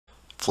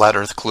Flat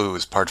Earth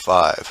Clues, Part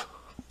 5,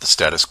 The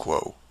Status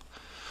Quo.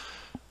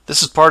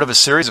 This is part of a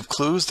series of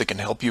clues that can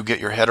help you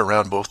get your head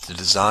around both the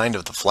design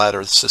of the flat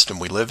Earth system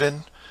we live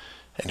in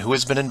and who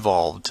has been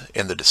involved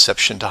in the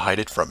deception to hide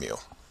it from you.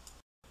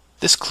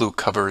 This clue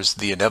covers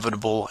the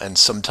inevitable and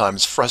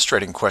sometimes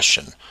frustrating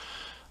question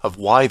of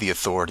why the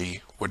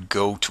authority would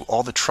go to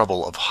all the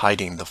trouble of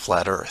hiding the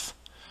flat Earth.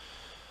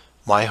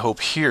 My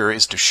hope here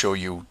is to show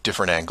you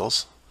different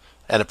angles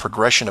and a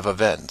progression of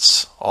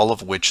events, all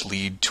of which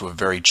lead to a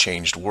very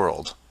changed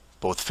world,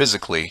 both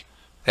physically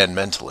and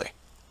mentally.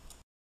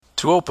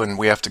 To open,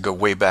 we have to go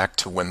way back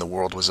to when the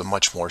world was a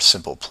much more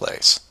simple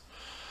place.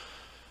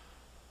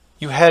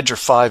 You had your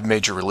 5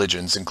 major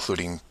religions,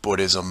 including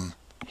Buddhism,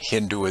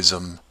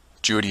 Hinduism,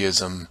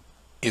 Judaism,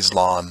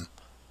 Islam,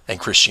 and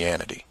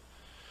Christianity.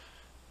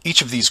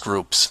 Each of these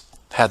groups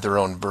had their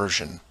own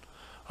version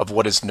of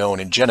what is known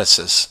in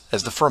Genesis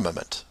as the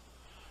firmament,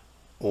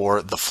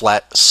 or the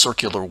flat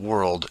circular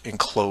world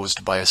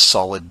enclosed by a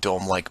solid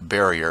dome-like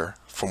barrier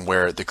from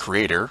where the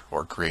creator,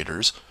 or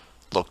creators,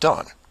 looked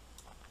on.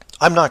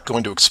 I'm not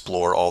going to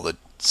explore all the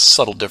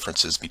subtle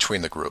differences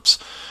between the groups.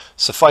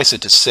 Suffice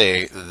it to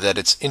say that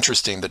it's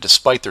interesting that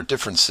despite their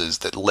differences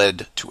that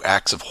led to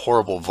acts of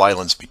horrible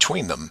violence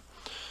between them,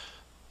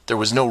 there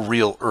was no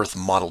real Earth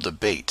model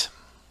debate.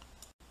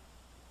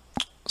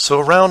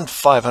 So around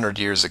 500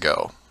 years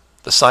ago,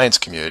 the science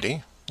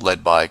community,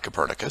 led by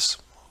Copernicus,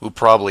 who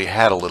probably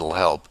had a little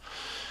help,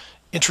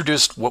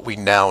 introduced what we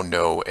now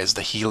know as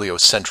the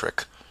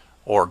heliocentric,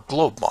 or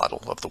globe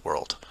model of the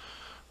world,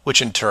 which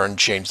in turn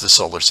changed the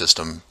solar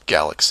system,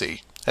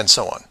 galaxy, and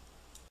so on.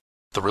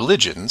 The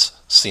religions,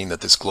 seeing that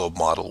this globe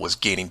model was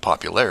gaining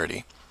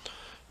popularity,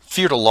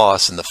 feared a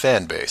loss in the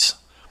fan base,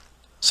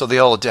 so they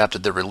all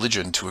adapted their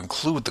religion to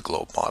include the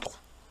globe model.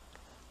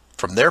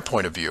 From their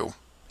point of view,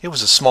 it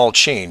was a small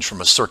change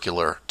from a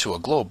circular to a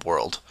globe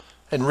world,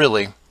 and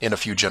really, in a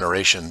few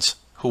generations,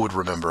 who would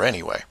remember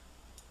anyway?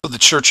 So the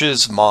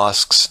churches,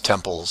 mosques,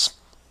 temples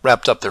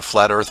wrapped up their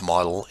flat Earth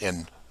model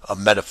in a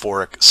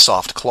metaphoric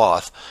soft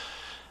cloth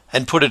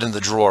and put it in the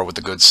drawer with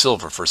the good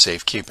silver for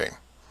safekeeping.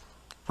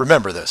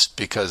 Remember this,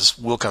 because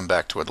we'll come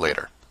back to it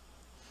later.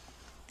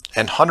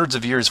 And hundreds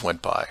of years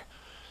went by,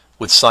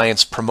 with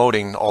science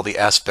promoting all the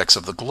aspects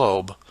of the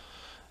globe,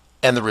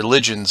 and the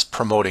religions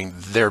promoting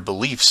their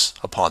beliefs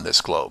upon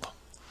this globe.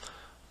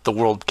 The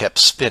world kept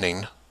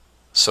spinning,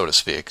 so to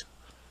speak,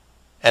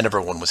 and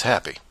everyone was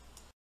happy.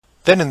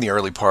 Then in the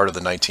early part of the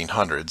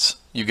 1900s,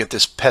 you get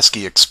this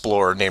pesky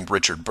explorer named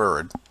Richard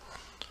Byrd.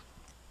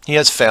 He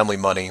has family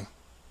money,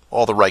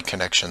 all the right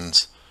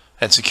connections,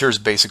 and secures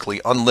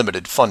basically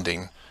unlimited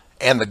funding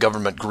and the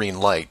government green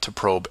light to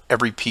probe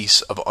every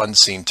piece of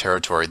unseen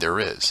territory there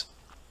is.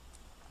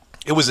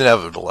 It was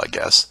inevitable, I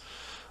guess.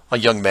 A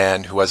young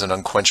man who has an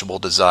unquenchable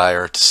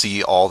desire to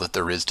see all that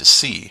there is to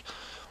see,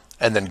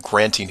 and then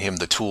granting him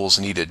the tools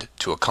needed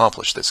to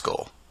accomplish this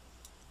goal.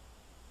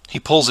 He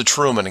pulls a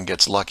Truman and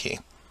gets lucky,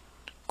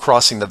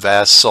 crossing the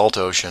vast salt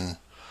ocean,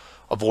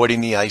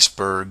 avoiding the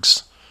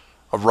icebergs,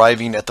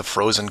 arriving at the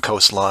frozen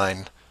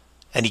coastline,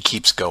 and he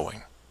keeps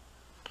going.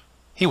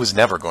 He was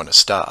never going to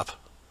stop.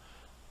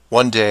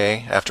 One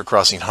day, after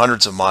crossing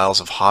hundreds of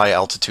miles of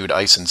high-altitude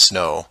ice and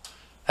snow,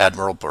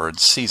 Admiral Byrd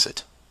sees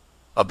it,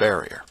 a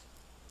barrier.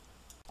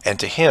 And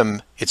to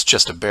him, it's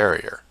just a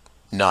barrier,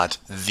 not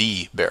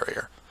the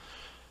barrier.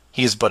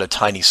 He is but a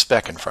tiny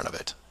speck in front of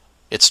it.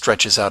 It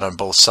stretches out on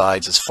both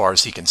sides as far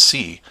as he can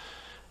see,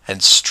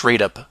 and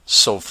straight up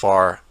so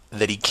far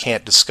that he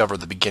can't discover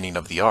the beginning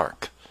of the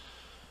arc.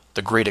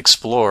 The great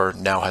explorer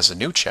now has a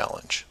new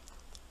challenge,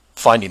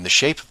 finding the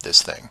shape of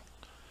this thing.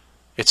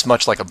 It's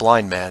much like a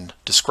blind man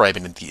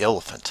describing the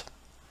elephant.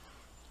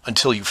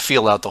 Until you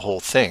feel out the whole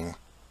thing,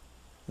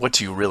 what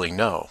do you really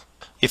know?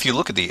 If you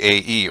look at the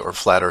AE, or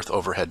Flat Earth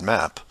Overhead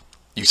Map,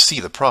 you see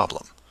the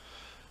problem.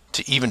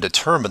 To even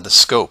determine the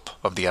scope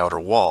of the outer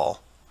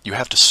wall, you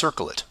have to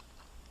circle it.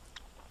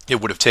 It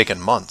would have taken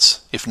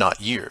months, if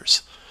not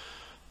years.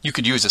 You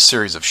could use a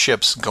series of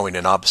ships going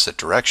in opposite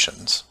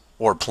directions,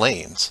 or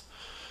planes,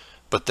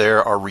 but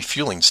there are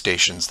refueling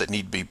stations that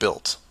need to be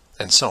built,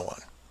 and so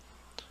on.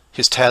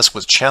 His task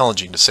was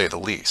challenging to say the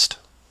least.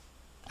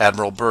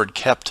 Admiral Byrd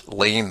kept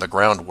laying the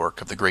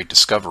groundwork of the great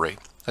discovery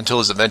until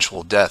his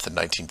eventual death in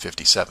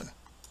 1957.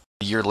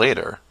 A year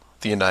later,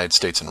 the United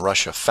States and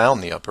Russia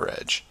found the upper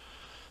edge.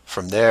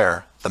 From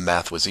there, the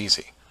math was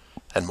easy,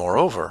 and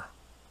moreover,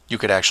 you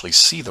could actually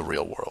see the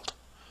real world.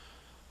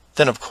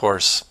 Then, of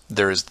course,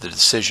 there is the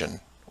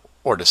decision,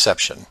 or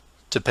deception,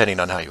 depending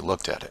on how you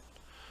looked at it.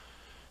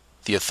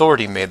 The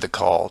authority made the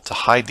call to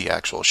hide the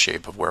actual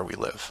shape of where we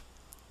live,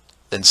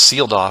 then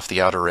sealed off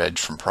the outer edge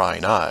from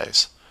prying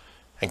eyes,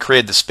 and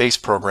created the space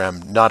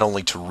program not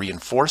only to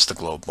reinforce the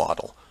globe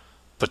model,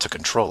 but to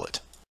control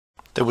it.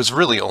 There was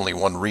really only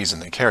one reason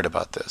they cared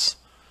about this,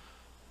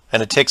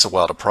 and it takes a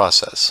while to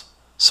process.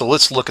 So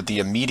let's look at the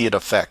immediate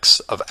effects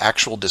of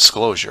actual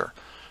disclosure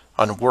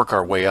and work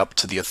our way up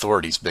to the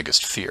authority's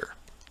biggest fear.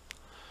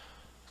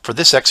 For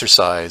this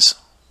exercise,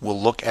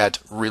 we'll look at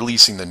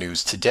releasing the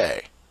news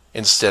today,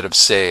 instead of,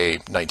 say,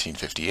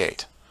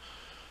 1958.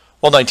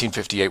 While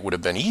 1958 would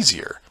have been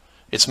easier,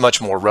 it's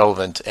much more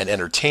relevant and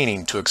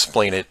entertaining to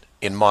explain it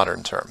in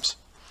modern terms.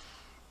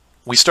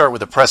 We start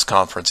with a press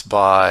conference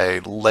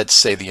by, let's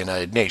say, the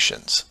United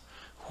Nations,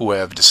 who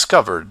have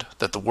discovered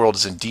that the world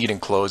is indeed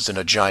enclosed in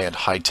a giant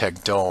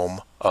high-tech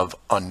dome of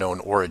unknown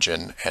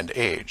origin and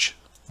age.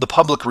 The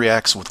public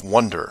reacts with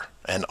wonder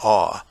and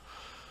awe,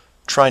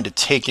 trying to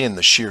take in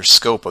the sheer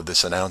scope of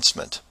this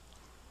announcement.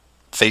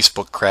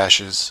 Facebook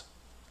crashes,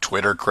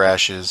 Twitter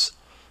crashes,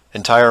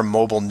 entire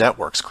mobile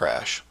networks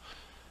crash.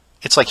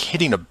 It's like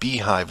hitting a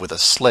beehive with a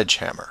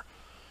sledgehammer.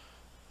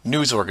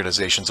 News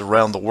organizations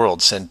around the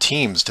world send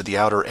teams to the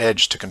outer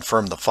edge to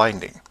confirm the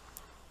finding,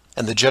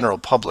 and the general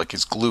public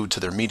is glued to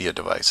their media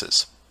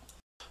devices.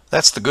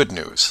 That's the good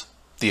news,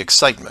 the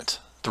excitement,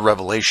 the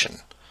revelation,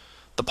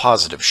 the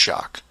positive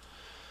shock.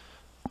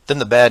 Then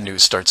the bad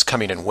news starts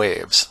coming in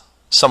waves,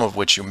 some of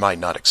which you might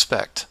not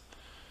expect.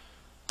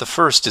 The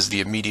first is the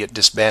immediate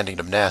disbanding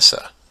of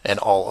NASA and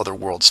all other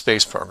world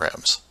space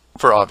programs,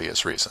 for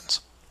obvious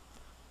reasons.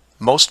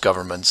 Most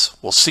governments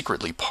will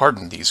secretly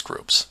pardon these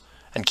groups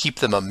and keep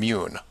them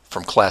immune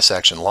from class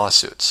action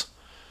lawsuits,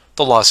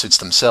 the lawsuits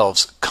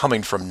themselves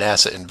coming from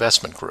NASA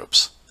investment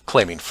groups,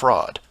 claiming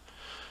fraud.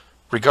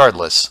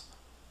 Regardless,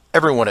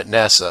 everyone at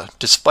NASA,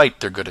 despite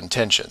their good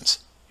intentions,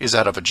 is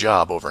out of a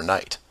job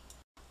overnight.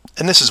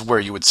 And this is where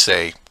you would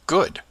say,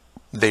 good,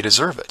 they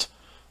deserve it.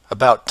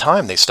 About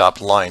time they stopped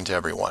lying to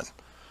everyone.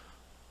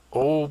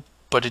 Oh,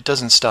 but it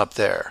doesn't stop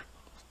there,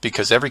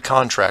 because every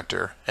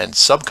contractor and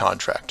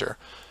subcontractor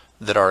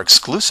that are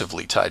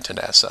exclusively tied to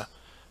NASA,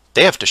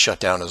 they have to shut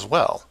down as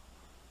well.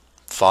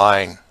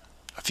 Fine,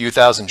 a few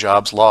thousand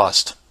jobs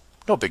lost,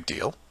 no big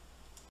deal.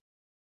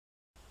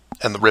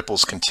 And the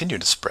ripples continue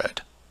to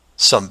spread,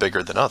 some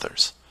bigger than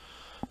others.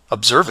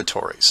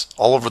 Observatories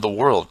all over the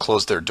world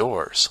close their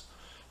doors,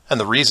 and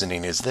the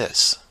reasoning is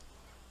this.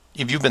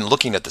 If you've been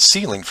looking at the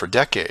ceiling for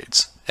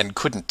decades and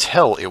couldn't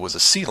tell it was a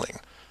ceiling,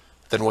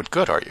 then what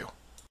good are you?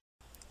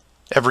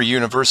 Every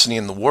university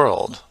in the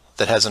world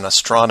that has an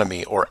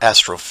astronomy or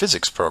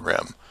astrophysics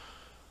program,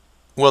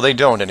 well, they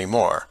don't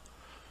anymore.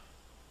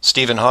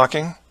 Stephen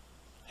Hawking,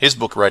 his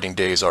book writing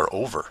days are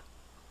over.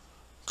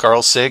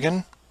 Carl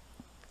Sagan,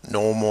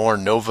 no more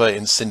nova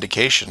in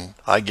syndication,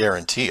 I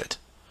guarantee it.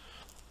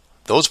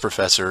 Those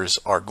professors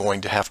are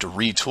going to have to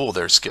retool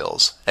their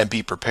skills and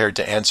be prepared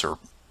to answer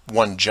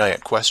one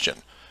giant question.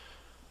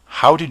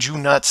 How did you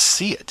not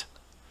see it?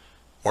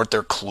 Weren't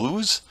there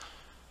clues?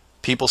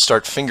 People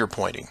start finger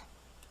pointing,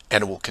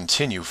 and it will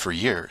continue for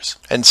years.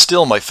 And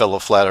still my fellow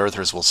flat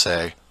earthers will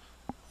say,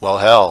 well,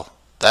 hell,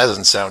 that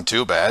doesn't sound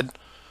too bad.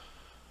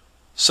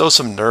 So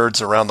some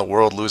nerds around the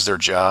world lose their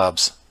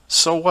jobs.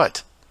 So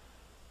what?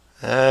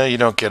 You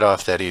don't get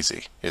off that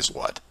easy, is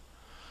what.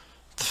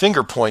 The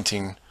finger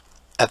pointing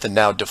at the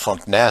now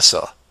defunct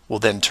NASA will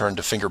then turn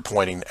to finger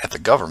pointing at the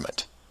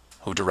government,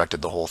 who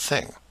directed the whole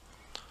thing.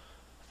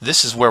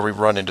 This is where we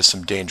run into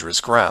some dangerous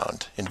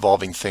ground,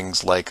 involving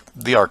things like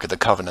the Ark of the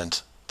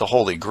Covenant, the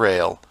Holy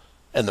Grail,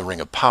 and the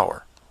Ring of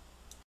Power.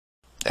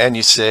 And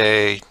you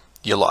say,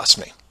 you lost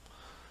me.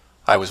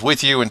 I was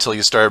with you until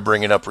you started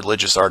bringing up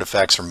religious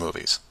artifacts from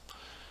movies.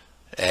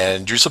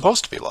 And you're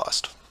supposed to be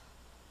lost.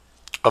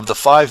 Of the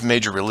 5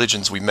 major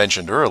religions we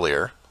mentioned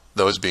earlier,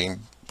 those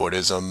being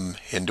Buddhism,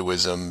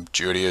 Hinduism,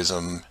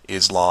 Judaism,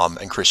 Islam,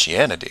 and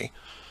Christianity,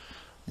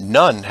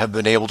 none have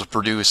been able to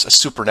produce a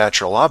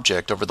supernatural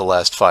object over the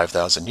last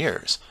 5,000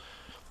 years.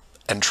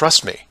 And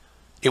trust me,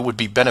 it would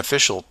be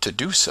beneficial to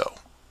do so.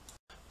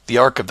 The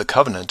Ark of the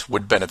Covenant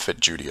would benefit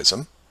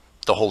Judaism,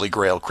 the Holy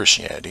Grail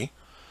Christianity,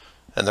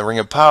 and the Ring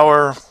of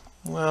Power,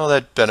 well,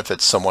 that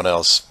benefits someone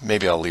else.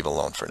 Maybe I'll leave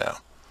alone for now.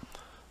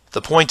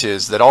 The point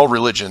is that all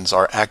religions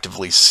are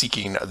actively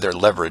seeking their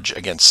leverage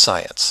against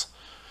science.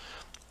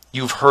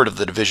 You've heard of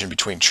the division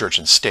between church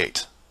and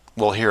state.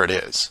 Well, here it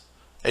is.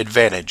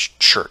 Advantage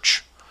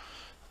church.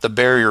 The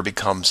barrier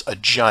becomes a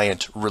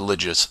giant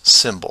religious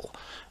symbol,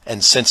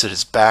 and since it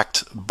is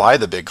backed by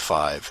the Big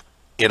Five,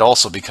 it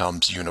also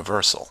becomes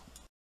universal.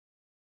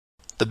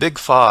 The Big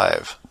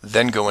Five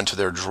then go into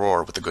their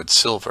drawer with the good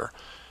silver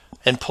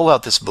and pull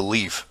out this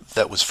belief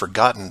that was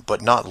forgotten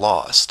but not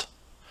lost,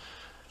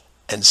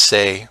 and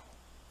say,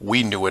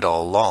 we knew it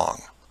all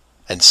along,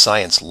 and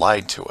science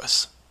lied to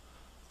us.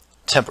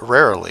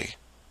 Temporarily,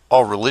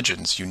 all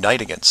religions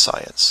unite against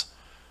science,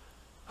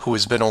 who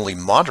has been only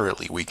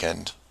moderately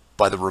weakened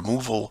by the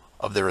removal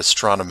of their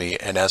astronomy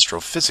and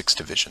astrophysics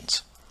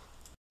divisions.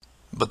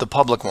 But the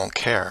public won't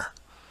care,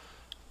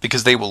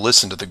 because they will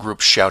listen to the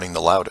group shouting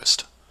the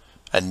loudest,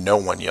 and no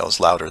one yells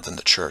louder than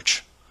the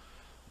church.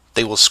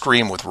 They will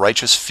scream with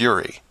righteous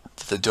fury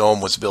that the dome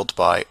was built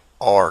by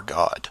our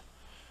God,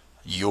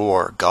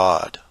 your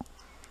God,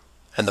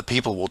 and the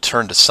people will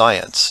turn to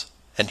science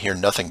and hear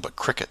nothing but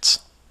crickets.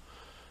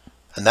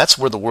 And that's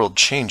where the world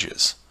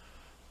changes,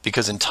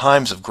 because in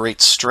times of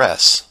great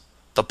stress,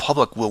 the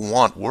public will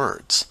want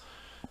words,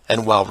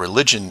 and while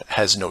religion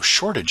has no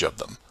shortage of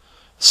them,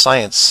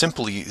 science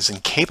simply is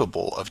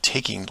incapable of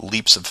taking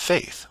leaps of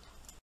faith.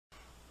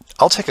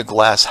 I'll take a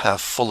glass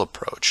half full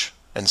approach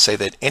and say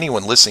that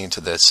anyone listening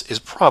to this is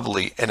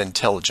probably an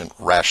intelligent,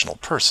 rational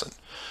person,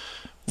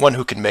 one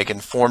who can make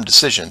informed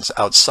decisions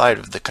outside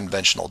of the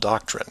conventional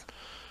doctrine.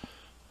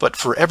 But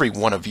for every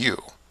one of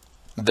you,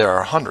 there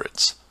are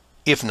hundreds,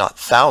 if not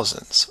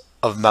thousands,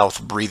 of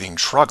mouth-breathing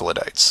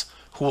troglodytes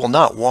who will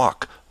not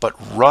walk but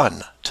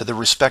run to the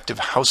respective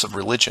house of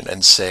religion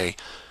and say,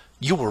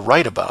 "You were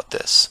right about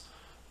this.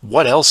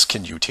 What else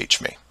can you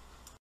teach me?"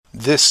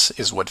 This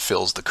is what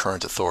fills the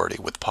current authority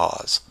with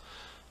pause.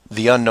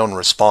 The unknown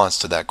response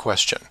to that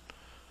question.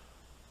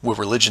 Will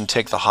religion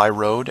take the high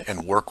road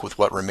and work with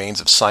what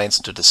remains of science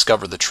to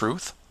discover the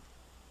truth?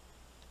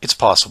 It's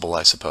possible,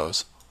 I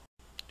suppose.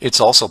 It's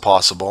also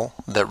possible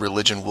that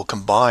religion will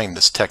combine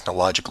this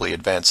technologically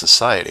advanced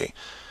society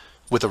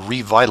with a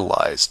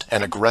revitalized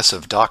and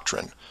aggressive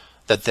doctrine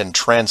that then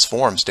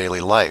transforms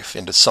daily life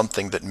into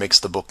something that makes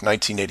the book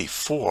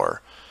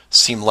 1984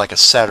 seem like a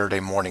Saturday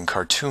morning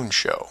cartoon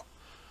show.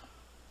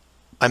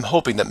 I'm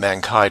hoping that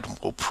mankind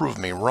will prove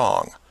me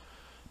wrong,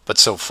 but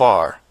so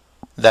far,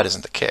 that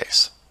isn't the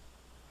case.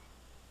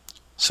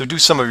 So do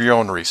some of your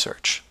own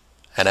research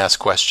and ask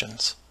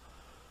questions.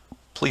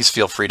 Please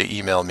feel free to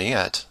email me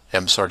at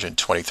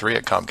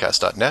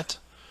msargent23@comcast.net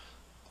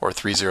or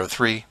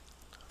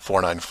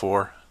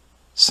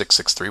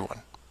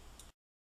 303-494-6631.